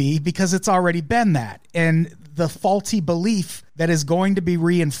going to be because it's already been that. And the faulty belief that is going to be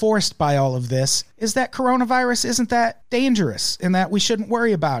reinforced by all of this is that coronavirus isn't that dangerous and that we shouldn't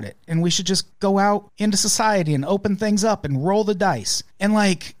worry about it. And we should just go out into society and open things up and roll the dice. And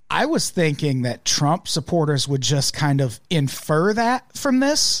I was thinking that Trump supporters would just kind of infer that from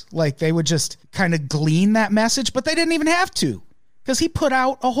this. They would just kind of glean that message, but they didn't even have to. Because he put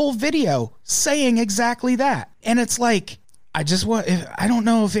out a whole video saying exactly that. And it's I don't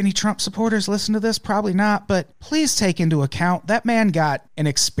know if any Trump supporters listen to this, probably not, but please take into account that man got an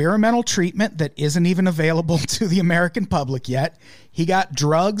experimental treatment that isn't even available to the American public yet. He got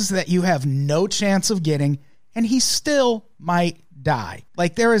drugs that you have no chance of getting, and he still might die.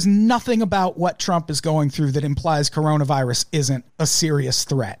 Like, there is nothing about what Trump is going through that implies coronavirus isn't a serious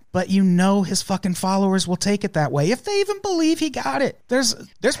threat. But you know his fucking followers will take it that way if they even believe he got it. There's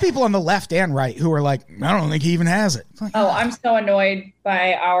people on the left and right who are like, I don't think he even has it. Like, I'm so annoyed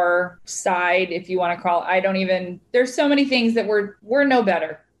by our side, if you want to call it. There's so many things that we're no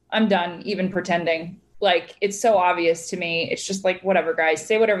better. I'm done even pretending. Like, it's so obvious to me. It's just like, whatever, guys,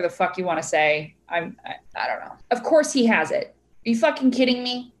 say whatever the fuck you want to say. I don't know. Of course he has it. Are you fucking kidding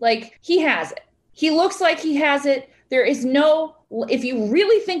me? Like, he has it. He looks like he has it. There is no, if you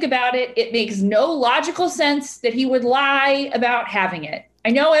really think about it, it makes no logical sense that he would lie about having it. I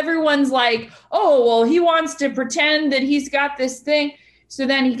know everyone's like, oh, well, he wants to pretend that he's got this thing so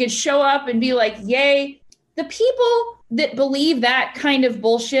then he could show up and be like, yay. The people that believe that kind of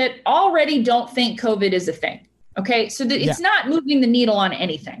bullshit already don't think COVID is a thing. Okay, so it's not moving the needle on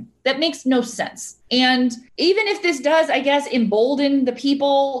anything. That makes no sense. And even if this does, I guess, embolden the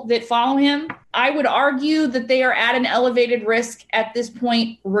people that follow him, I would argue that they are at an elevated risk at this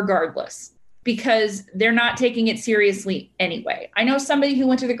point, regardless, because they're not taking it seriously anyway. I know somebody who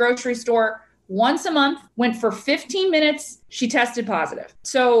went to the grocery store once a month, went for 15 minutes, she tested positive.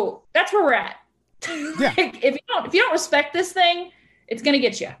 So that's where we're at. Yeah. Like, if you don't respect this thing, it's going to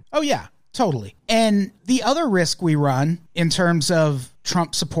get you. Oh, yeah. Totally. And the other risk we run in terms of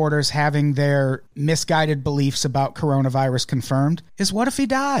Trump supporters having their misguided beliefs about coronavirus confirmed is, what if he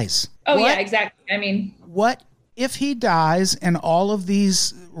dies? Oh, yeah, exactly. What if he dies and all of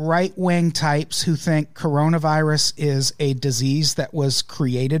these right-wing types who think coronavirus is a disease that was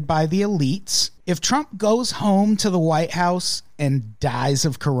created by the elites, if Trump goes home to the White House and dies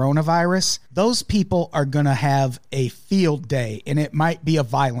of coronavirus, those people are going to have a field day, and it might be a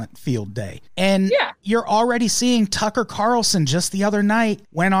violent field day. And you're already seeing Tucker Carlson just the other night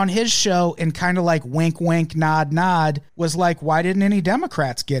went on his show and kind of like wink, wink, nod, nod, was like, why didn't any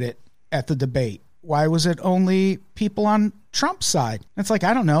Democrats get it at the debate? Why was it only people on Trump's side? It's like,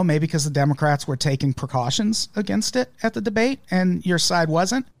 I don't know, maybe because the Democrats were taking precautions against it at the debate and your side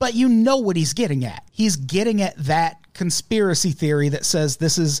wasn't. But you know what he's getting at. He's getting at that conspiracy theory that says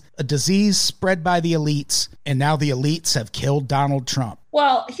this is a disease spread by the elites, and now the elites have killed Donald Trump.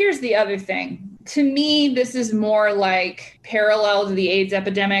 Well, here's the other thing. To me, this is more like parallel to the AIDS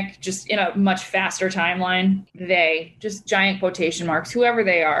epidemic, just in a much faster timeline. They, just giant quotation marks, whoever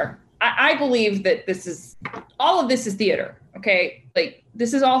they are. I believe that all of this is theater, okay? Like,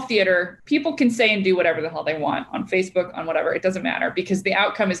 this is all theater. People can say and do whatever the hell they want on Facebook, on whatever. It doesn't matter, because the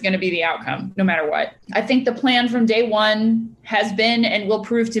outcome is going to be the outcome no matter what. I think the plan from day one has been and will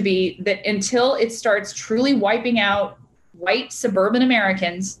prove to be that until it starts truly wiping out white suburban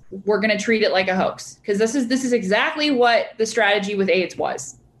Americans, we're going to treat it like a hoax. Because this is exactly what the strategy with AIDS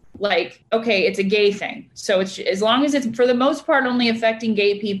was. Like, okay, it's a gay thing. So it's, as long as it's for the most part only affecting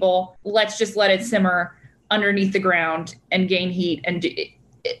gay people, let's just let it simmer underneath the ground and gain heat. And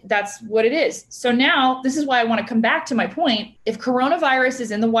that's what it is. So now this is why I want to come back to my point. If coronavirus is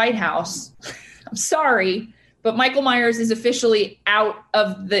in the White House, I'm sorry, but Michael Myers is officially out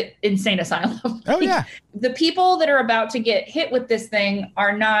of the insane asylum. Oh, yeah. The people that are about to get hit with this thing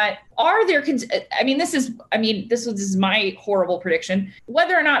this is my horrible prediction.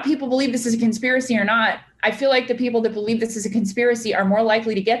 Whether or not people believe this is a conspiracy or not, I feel like the people that believe this is a conspiracy are more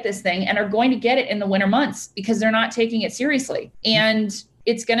likely to get this thing and are going to get it in the winter months because they're not taking it seriously. And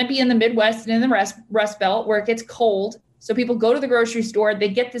it's going to be in the Midwest and in the Rust Belt where it gets cold. So people go to the grocery store, they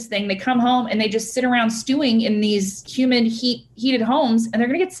get this thing, they come home, and they just sit around stewing in these humid, heated homes, and they're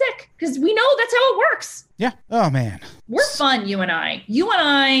going to get sick because we know that's how it works. Yeah. Oh, man. We're fun, you and I. You and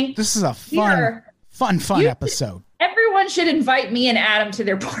I. This is a fun episode. Everyone should invite me and Adam to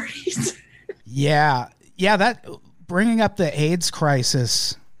their parties. Yeah. That bringing up the AIDS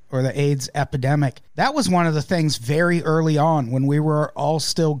crisis or the AIDS epidemic, that was one of the things very early on when we were all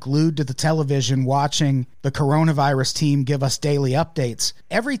still glued to the television watching the coronavirus team give us daily updates.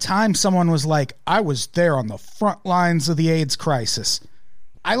 Every time someone was like, I was there on the front lines of the AIDS crisis,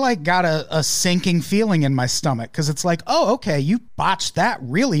 I got a sinking feeling in my stomach because it's like, oh, okay, you botched that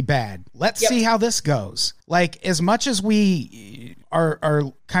really bad. Let's see how this goes. Like, as much as we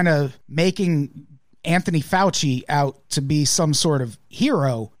are kind of making Anthony Fauci out to be some sort of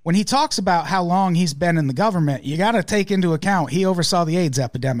hero, when he talks about how long he's been in the government, you got to take into account he oversaw the AIDS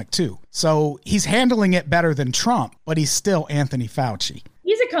epidemic too. So he's handling it better than Trump, but he's still Anthony Fauci.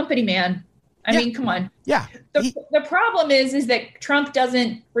 He's a company man. I mean, come on. Yeah. The problem is that Trump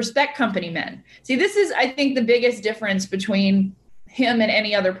doesn't respect company men. See, this is, I think, the biggest difference between him and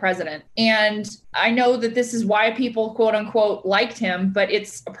any other president. And I know that this is why people, quote unquote, liked him, but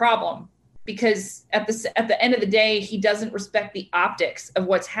it's a problem because at the end of the day, he doesn't respect the optics of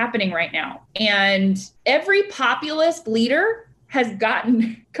what's happening right now. And every populist leader has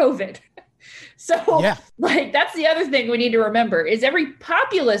gotten COVID. So like, that's the other thing we need to remember is every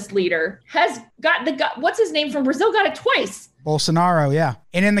populist leader has got what's his name from Brazil got it twice. Bolsonaro, yeah.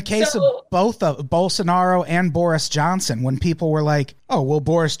 And in the case of both of Bolsonaro and Boris Johnson, when people were like, oh, well,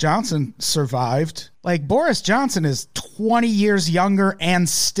 Boris Johnson survived. Like, Boris Johnson is 20 years younger and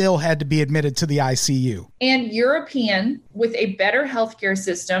still had to be admitted to the ICU. And European with a better healthcare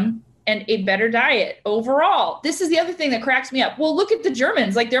system and a better diet overall. This is the other thing that cracks me up. Well, look at the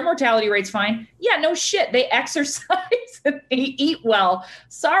Germans, like their mortality rate's fine. Yeah, no shit. They exercise and they eat well.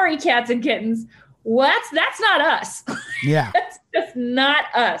 Sorry, cats and kittens. That's not us. Yeah. That's just not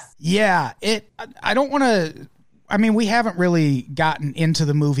us. Yeah. I don't want to, I mean, we haven't really gotten into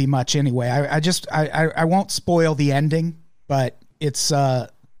the movie much anyway. I won't spoil the ending, but it's,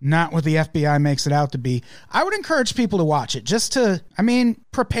 not what the FBI makes it out to be. I would encourage people to watch it just to,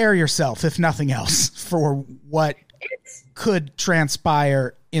 prepare yourself, if nothing else, for what could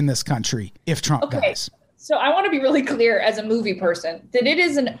transpire in this country if Trump dies. So I want to be really clear as a movie person that it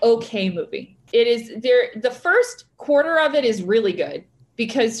is an okay movie. It is the first quarter of it is really good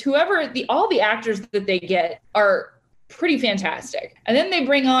because all the actors that they get are pretty fantastic. And then they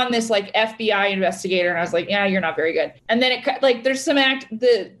bring on this like FBI investigator and I was like, yeah, you're not very good. And then there's some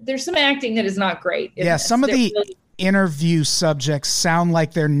acting that is not great. Yeah, some of the interview subjects sound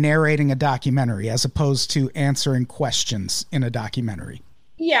like they're narrating a documentary as opposed to answering questions in a documentary.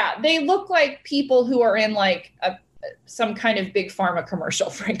 Yeah, they look like people who are in like some kind of big pharma commercial,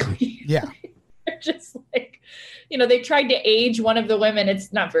 frankly. Yeah. They're just like, they tried to age one of the women.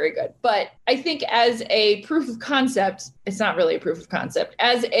 It's not very good. But I think as a proof of concept, it's not really a proof of concept,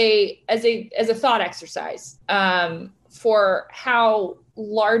 as a thought exercise for how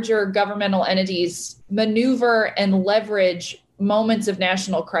larger governmental entities maneuver and leverage moments of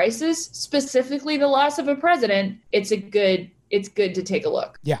national crisis, specifically the loss of a president, it's good to take a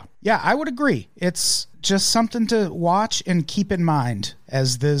look. Yeah. Yeah, I would agree. It's just something to watch and keep in mind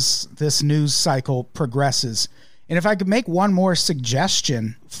as this news cycle progresses. And if I could make one more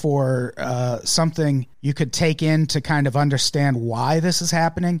suggestion for something you could take in to kind of understand why this is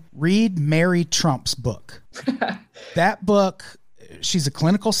happening, read Mary Trump's book. That book, she's a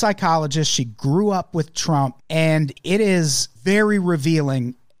clinical psychologist. She grew up with Trump, and it is very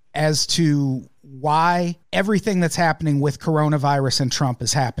revealing as to why everything that's happening with coronavirus and Trump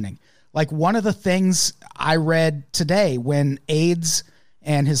is happening. Like, one of the things I read today when AIDS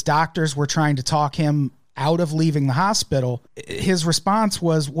and his doctors were trying to talk him out of leaving the hospital, his response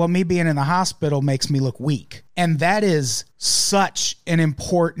was, well, me being in the hospital makes me look weak. And that is such an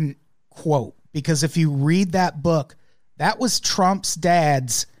important quote, because if you read that book, that was Trump's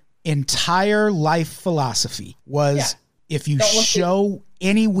dad's entire life philosophy was, if you show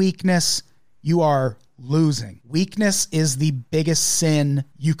any weakness, you are losing. Weakness is the biggest sin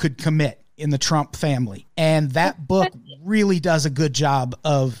you could commit in the Trump family. And that book really does a good job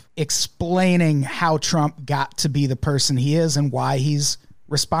of explaining how Trump got to be the person he is and why he's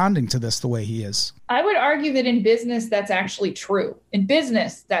responding to this the way he is. I would argue that in business, that's actually true. In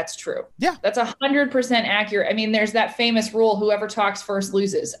business, that's true. Yeah. That's 100% accurate. I mean, there's that famous rule, whoever talks first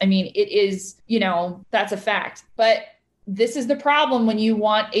loses. I mean, it is, that's a fact. But this is the problem when you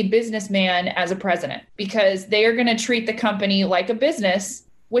want a businessman as a president, because they are going to treat the company like a business,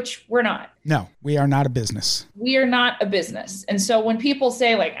 which we're not. No, we are not a business. We are not a business. And so when people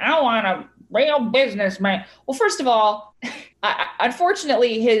say like, I want a real businessman, well, first of all,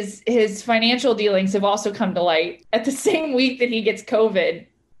 unfortunately, his financial dealings have also come to light at the same week that he gets COVID.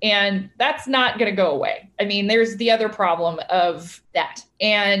 And that's not going to go away. I mean, there's the other problem of that.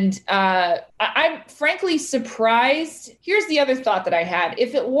 And I'm frankly surprised. Here's the other thought that I had.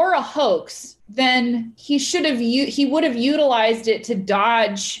 If it were a hoax, then he would have utilized it to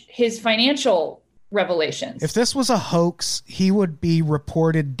dodge his financial revelations. If this was a hoax, he would be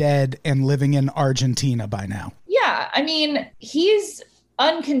reported dead and living in Argentina by now. Yeah. I mean, he's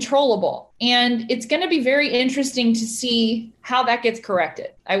uncontrollable. And it's going to be very interesting to see how that gets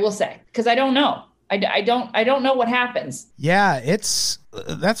corrected, I will say, because I don't know. I don't know what happens. Yeah,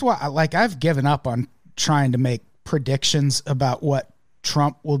 that's why I've given up on trying to make predictions about what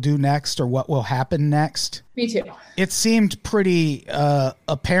Trump will do next or what will happen next. Me too. It seemed pretty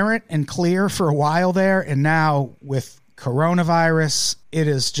apparent and clear for a while there. And now with coronavirus, it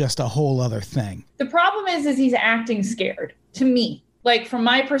is just a whole other thing. The problem is he's acting scared to me. Like, from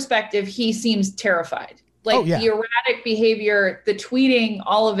my perspective, he seems terrified. Like, the erratic behavior, the tweeting,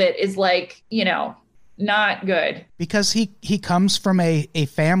 all of it is like, not good. Because he comes from a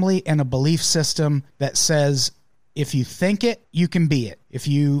family and a belief system that says, if you think it, you can be it. If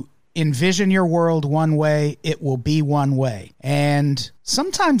you envision your world one way, it will be one way. And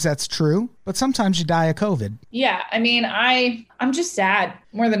sometimes that's true, but sometimes you die of COVID. Yeah. I mean, I'm just sad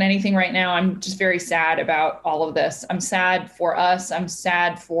more than anything right now. I'm just very sad about all of this. I'm sad for us. I'm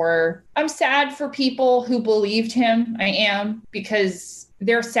sad for people who believed him. I am, because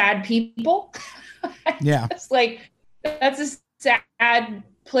they're sad people. Yeah. It's like, that's a sad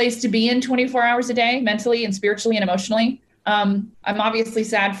place to be in 24 hours a day, mentally and spiritually and emotionally. I'm obviously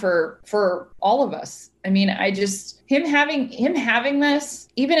sad for all of us. I mean, him having this,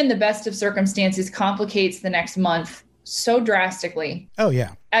 even in the best of circumstances, complicates the next month so drastically. Oh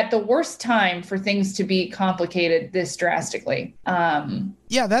yeah. At the worst time for things to be complicated this drastically.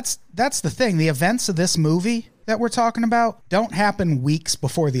 Yeah, that's the thing. The events of this movie that we're talking about don't happen weeks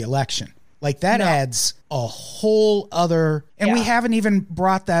before the election. Like, that adds a whole other, and we haven't even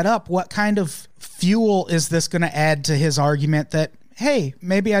brought that up. What kind of fuel is this going to add to his argument that, hey,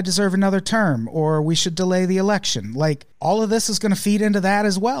 maybe I deserve another term, or we should delay the election? Like, all of this is going to feed into that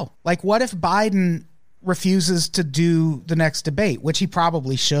as well. Like, what if Biden refuses to do the next debate, which he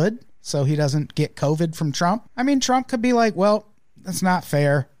probably should, so he doesn't get COVID from Trump? I mean, Trump could be like, well, that's not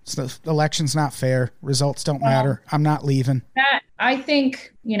fair. The election's not fair. Results don't matter. I'm not leaving. I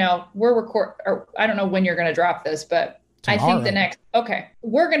think, or I don't know when you're going to drop this, but Tomorrow. I think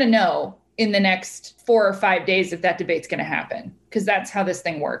we're going to know in the next 4 or 5 days if that debate's going to happen, because that's how this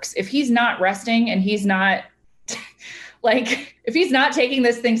thing works. If he's not resting and he's not if he's not taking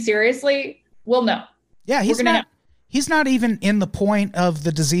this thing seriously, we'll know. Yeah, he's not even in the point of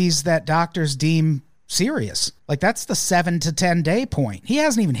the disease that doctors deem serious. Like, that's the 7 to 10 day point. He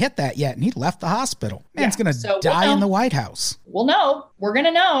hasn't even hit that yet, and he left the hospital. Man's gonna die in the White House. We'll know. We're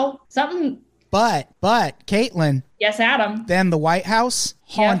gonna know something. But Caitlin. Yes, Adam. Then the White House,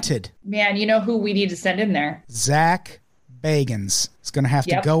 haunted. Yep. Man, you know who we need to send in there? Zach Bagans is gonna have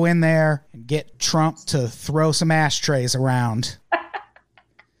to go in there and get Trump to throw some ashtrays around.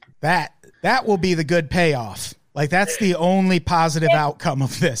 That will be the good payoff. Like, that's the only positive outcome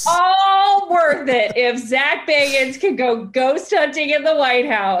of this. All worth it if Zach Bagans can go ghost hunting in the White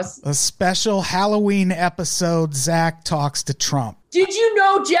House. A special Halloween episode, Zach talks to Trump. Did you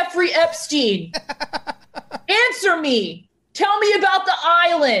know Jeffrey Epstein? Answer me. Tell me about the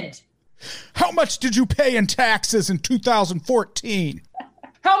island. How much did you pay in taxes in 2014?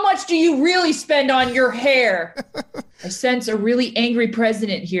 How much do you really spend on your hair? I sense a really angry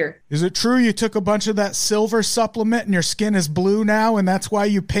president here. Is it true you took a bunch of that silver supplement and your skin is blue now and that's why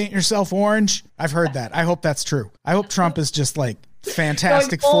you paint yourself orange? I've heard that. I hope that's true. I hope Trump is just like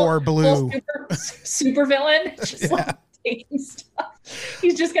Fantastic Four blue. Super villain. Just like taking stuff.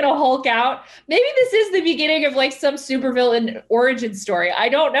 He's just going to Hulk out. Maybe this is the beginning of like some supervillain origin story. I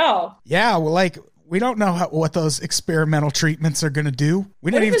don't know. Yeah, well, like, we don't know what those experimental treatments are going to do.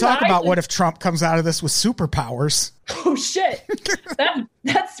 We didn't even talk about what if Trump comes out of this with superpowers. Oh, shit.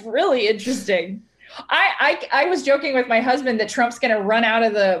 That's really interesting. I was joking with my husband that Trump's going to run out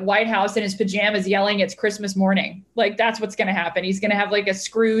of the White House in his pajamas yelling it's Christmas morning. Like, that's what's going to happen. He's going to have like a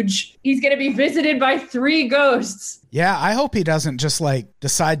Scrooge. He's going to be visited by 3 ghosts. Yeah, I hope he doesn't just like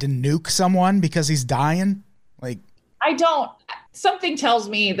decide to nuke someone because he's dying. Like, I don't. Something tells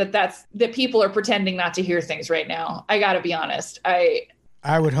me that people are pretending not to hear things right now. I got to be honest. I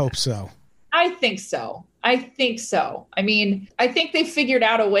would hope so. I think so. I mean, I think they figured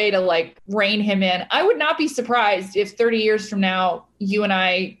out a way to like rein him in. I would not be surprised if 30 years from now, you and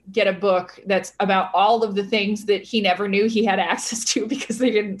I get a book that's about all of the things that he never knew he had access to because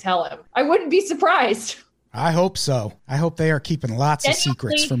they didn't tell him. I wouldn't be surprised. I hope so. I hope they are keeping lots of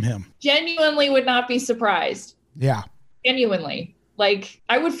secrets from him. Genuinely would not be surprised. Yeah. Genuinely. Like,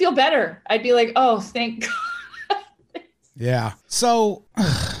 I would feel better. I'd be like, oh, thank God. Yeah. So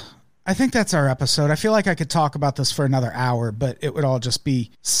I think that's our episode. I feel like I could talk about this for another hour, but it would all just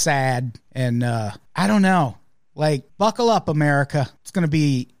be sad. And I don't know. Like, buckle up, America. It's going to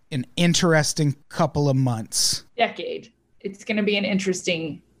be an interesting couple of months. Decade. It's going to be an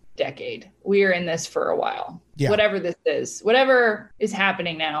interesting decade. We are in this for a while. Yeah. Whatever this is, whatever is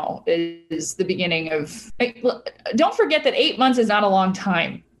happening now is the beginning of, don't forget that 8 months is not a long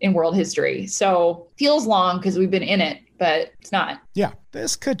time in world history. So feels long because we've been in it, but it's not. Yeah.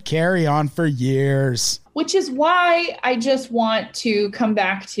 This could carry on for years. Which is why I just want to come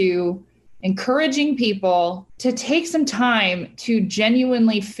back to encouraging people to take some time to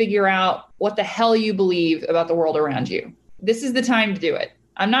genuinely figure out what the hell you believe about the world around you. This is the time to do it.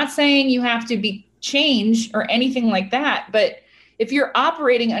 I'm not saying you have to be changed or anything like that, but if you're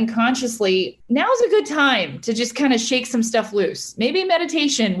operating unconsciously, now's a good time to just kind of shake some stuff loose. Maybe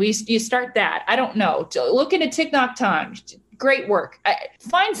meditation, you start that. I don't know. Look into TikTok time. Great work.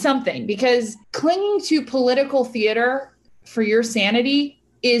 Find something, because clinging to political theater for your sanity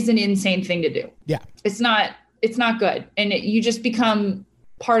is an insane thing to do. Yeah. It's not good. And you just become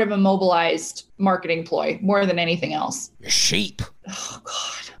part of a mobilized marketing ploy more than anything else. You're sheep. Oh, God.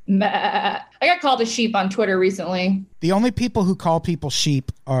 I got called a sheep on Twitter recently. The only people who call people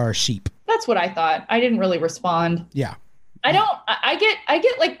sheep are sheep. That's what I thought. I didn't really respond. Yeah. I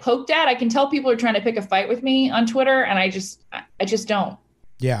get like poked at. I can tell people are trying to pick a fight with me on Twitter, and I just don't.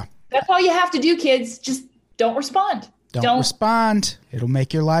 Yeah. That's all you have to do, kids. Just don't respond. Don't respond. It'll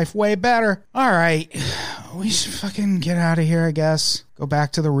make your life way better. All right. We should fucking get out of here, I guess. Go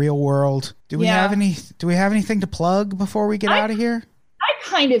back to the real world. Do we have anything to plug before we get out of here? I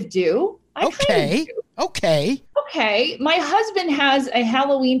kind of do. Okay. Okay. My husband has a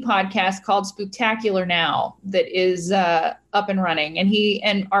Halloween podcast called Spooktacular Now that is up and running. And he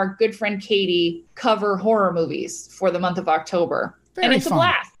and our good friend Katie cover horror movies for the month of October. And it's fun. A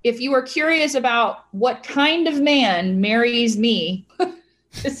blast. If you are curious about what kind of man marries me,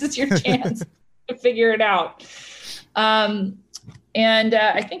 this is your chance to figure it out. I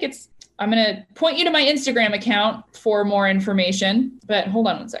think I'm going to point you to my Instagram account for more information, but hold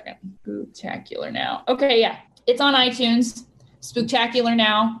on one second. Spooktacular Now. Okay. Yeah. It's on iTunes, Spooktacular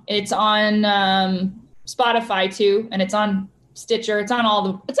Now. It's on Spotify too. And it's on Stitcher. It's on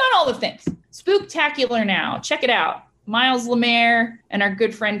all the things. Spooktacular Now. Check it out. Miles Lemaire and our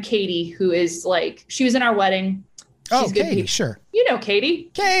good friend Katie, who is she was in our wedding. She's Katie, sure. You know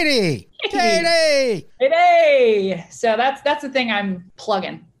Katie. Katie. So that's the thing I'm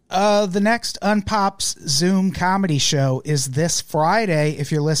plugging. The next Unpops Zoom comedy show is this Friday.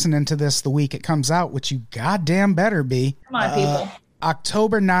 If you're listening to this the week it comes out, which you goddamn better be. Come on, people.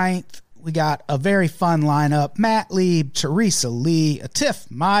 October 9th, we got a very fun lineup. Matt Lieb, Teresa Lee, Tiff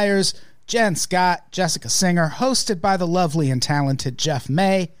Myers, Jen Scott, Jessica Singer, hosted by the lovely and talented Jeff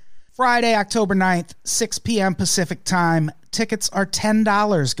May. Friday, October 9th, 6 p.m. Pacific time. Tickets are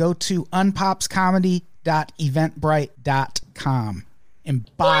 $10. Go to unpopscomedy.eventbrite.com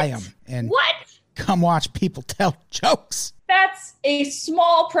and buy them. And come watch people tell jokes. That's a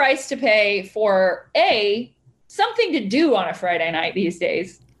small price to pay for something to do on a Friday night these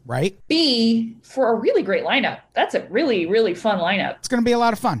days. Right. B, for a really great lineup. That's a really, really fun lineup. It's going to be a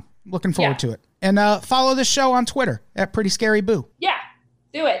lot of fun. Looking forward to it. And follow the show on Twitter at Pretty Scary Boo. Yeah,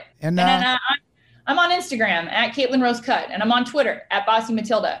 do it. And then I'm on Instagram at Caitlin Rose Cut, and I'm on Twitter at Bossy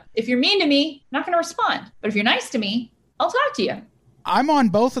Matilda. If you're mean to me, I'm not going to respond. But if you're nice to me, I'll talk to you. I'm on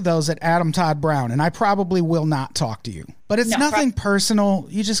both of those at Adam Todd Brown, and I probably will not talk to you. But it's nothing personal.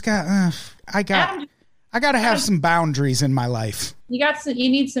 You just got, I got to have some boundaries in my life. You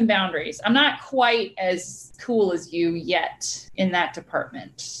need some boundaries. I'm not quite as cool as you yet in that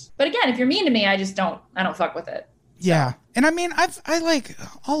department. But again, if you're mean to me, I don't fuck with it. Yeah. And I mean,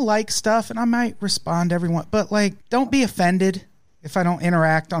 I'll like stuff and I might respond everyone, but don't be offended if I don't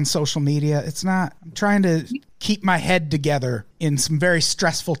interact on social media. I'm trying to keep my head together in some very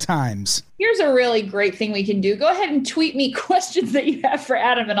stressful times. Here's a really great thing we can do. Go ahead and tweet me questions that you have for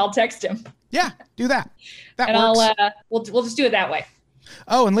Adam and I'll text him. Yeah, do that. That works. We'll just do it that way.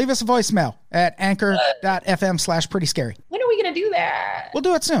 Oh, and leave us a voicemail at anchor.fm/prettyscary. When are we going to do that? We'll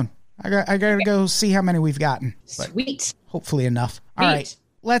do it soon. I got to go see how many we've gotten. Sweet. Hopefully enough. All right.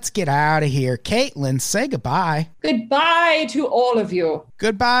 Let's get out of here. Caitlin, say goodbye. Goodbye to all of you.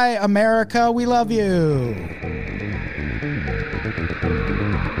 Goodbye, America. We love you.